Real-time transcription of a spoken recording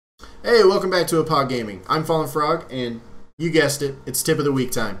Hey, welcome back to Hauppauge Gaming. I'm Fallinfrog, and you guessed it, it's tip of the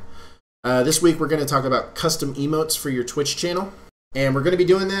week time. This week we're going to talk about custom emotes for your Twitch channel, and we're going to be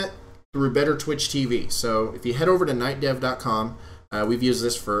doing that through Better Twitch TV. So if you head over to nightdev.com, we've used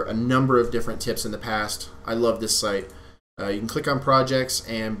this for a number of different tips in the past. I love this site. You can click on projects,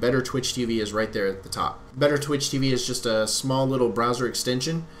 and Better Twitch TV is right there at the top. Better Twitch TV is just a small little browser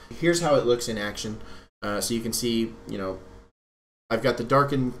extension. Here's how it looks in action. So you can see, I've got the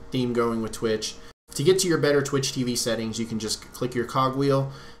darkened theme going with Twitch. To get to your Better Twitch TV settings, you can just click your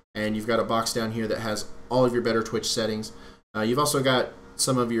cogwheel, and you've got a box down here that has all of your Better Twitch settings. You've also got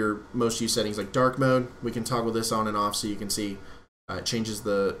some of your most used settings like dark mode. We can toggle this on and off so you can see it changes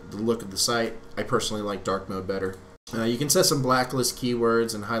the look of the site. I personally like dark mode better. You can set some blacklist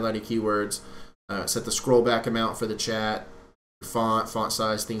keywords and highlighted keywords, set the scroll back amount for the chat, font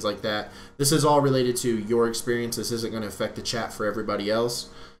size, things like that. This is all related to your experience. This isn't going to affect the chat for everybody else.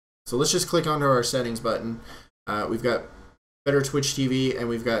 So let's just click onto our settings button. We've got Better Twitch TV, and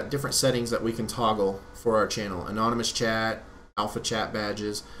we've got different settings that we can toggle for our channel. Anonymous chat, alpha chat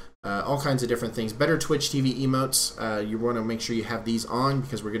badges, all kinds of different things. Better Twitch TV emotes, you want to make sure you have these on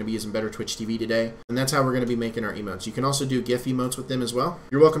because we're going to be using Better Twitch TV today. And that's how we're going to be making our emotes. You can also do GIF emotes with them as well.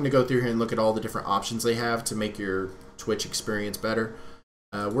 You're welcome to go through here and look at all the different options they have to make your Twitch experience better.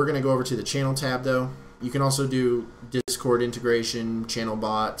 We're going to go over to the channel tab though. You can also do Discord integration, channel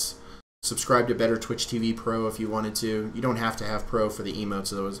bots, subscribe to Better Twitch TV Pro if you wanted to. You don't have to have Pro for the emotes,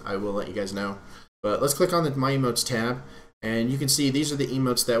 those I will let you guys know. But let's click on the My Emotes tab, and you can see these are the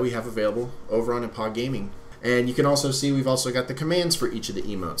emotes that we have available over on Hauppauge Gaming. And you can also see we've also got the commands for each of the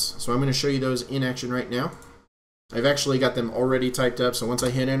emotes. So I'm going to show you those in action right now. I've actually got them already typed up, so once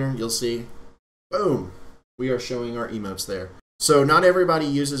I hit enter, you'll see, boom, we are showing our emotes there. So not everybody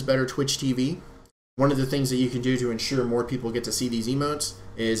uses Better Twitch TV. One of the things that you can do to ensure more people get to see these emotes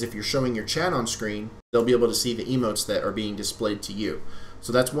is if you're showing your chat on screen, they'll be able to see the emotes that are being displayed to you.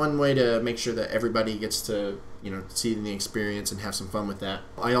 So that's one way to make sure that everybody gets to, see the experience and have some fun with that.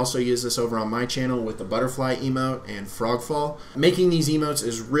 I also use this over on my channel with the butterfly emote and frog fall. Making these emotes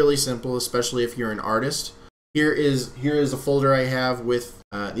is really simple, especially if you're an artist. Here is a folder I have with,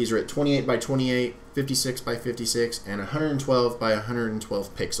 these are at 28 by 28, 56 by 56, and 112 by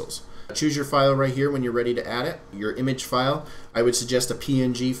 112 pixels. Choose your file right here when you're ready to add it. Your image file, I would suggest a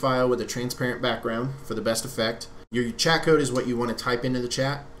PNG file with a transparent background for the best effect. Your chat code is what you want to type into the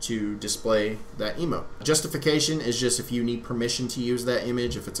chat to display that emote. Justification is just if you need permission to use that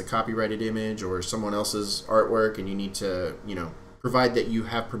image, if it's a copyrighted image or someone else's artwork and you need to, provide that you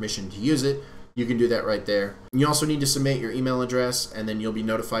have permission to use it, you can do that right there. You also need to submit your email address, and then you'll be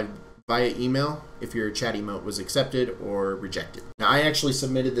notified via email if your chat emote was accepted or rejected. Now, I actually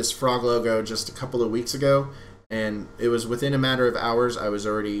submitted this frog logo just a couple of weeks ago, and it was within a matter of hours I was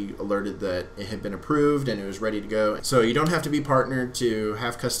already alerted that it had been approved and it was ready to go. So you don't have to be partnered to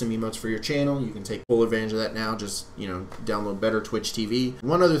have custom emotes for your channel. You can take full advantage of that now. Just download Better Twitch TV.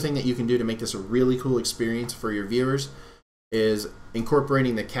 One other thing that you can do to make this a really cool experience for your viewers is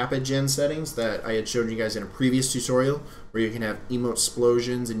incorporating the kappa gen settings that I had showed you guys in a previous tutorial, where you can have emote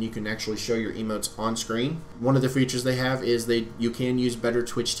explosions and you can actually show your emotes on screen. One of the features they have is you can use Better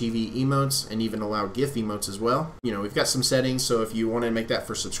Twitch TV emotes and even allow GIF emotes as well. We've got some settings, so if you want to make that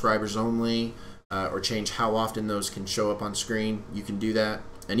for subscribers only, or change how often those can show up on screen, you can do that,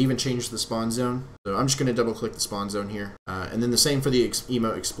 and even change the spawn zone. So I'm just going to double click the spawn zone here. And then the same for the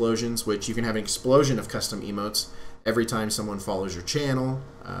emote explosions, which you can have an explosion of custom emotes every time someone follows your channel,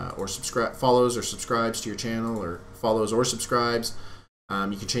 or follows or subscribes to your channel, or follows or subscribes.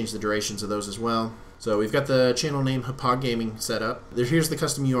 You can change the durations of those as well. So we've got the channel name Hauppauge Gaming set up. Here's the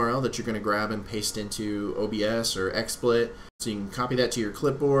custom URL that you're going to grab and paste into OBS or XSplit. So you can copy that to your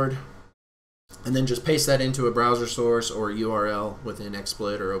clipboard, and then just paste that into a browser source or URL within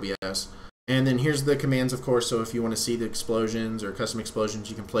XSplit or OBS. And then here's the commands, of course, so if you want to see the explosions or custom explosions,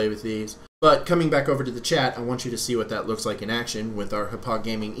 you can play with these. But coming back over to the chat, I want you to see what that looks like in action with our Hauppauge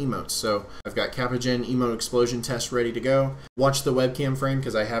Gaming emotes. So I've got Kappa-Gen Emo Explosion Test ready to go. Watch the webcam frame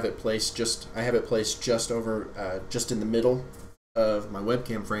because I have it placed just over, just in the middle of my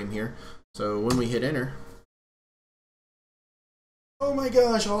webcam frame here. So when we hit enter, oh my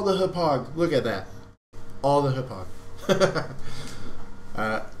gosh, all the Hauppauge! Look at that, all the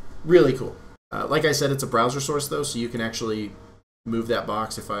Hauppauge. Really cool. Like I said, it's a browser source though, so you can actually move that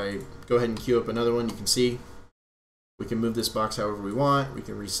box. If I go ahead and queue up another one, you can see we can move this box however we want. We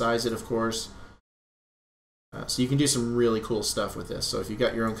can resize it, of course. So you can do some really cool stuff with this. So if you've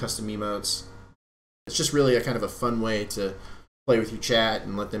got your own custom emotes, it's just really a kind of a fun way to play with your chat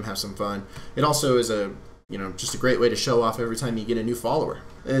and let them have some fun. It also is a you know, just a great way to show off every time you get a new follower.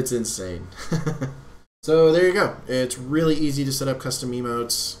 It's insane. So there you go. It's really easy to set up custom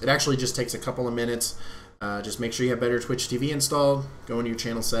emotes. It actually just takes a couple of minutes. Just make sure you have Better Twitch TV installed. Go into your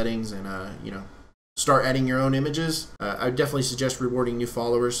channel settings and you know, start adding your own images. I would definitely suggest rewarding new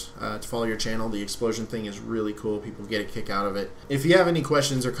followers to follow your channel. The explosion thing is really cool. People get a kick out of it. If you have any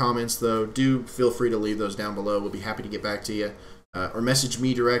questions or comments, though, do feel free to leave those down below. We'll be happy to get back to you. Or message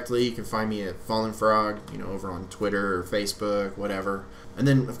me directly. You can find me at Fallinfrog, you know, over on Twitter or Facebook, whatever. And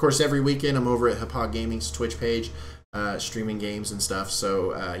then, of course, every weekend I'm over at Hauppauge Gaming's Twitch page, streaming games and stuff.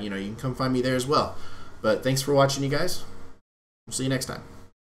 So, you know, you can come find me there as well. But thanks for watching, you guys. We'll see you next time.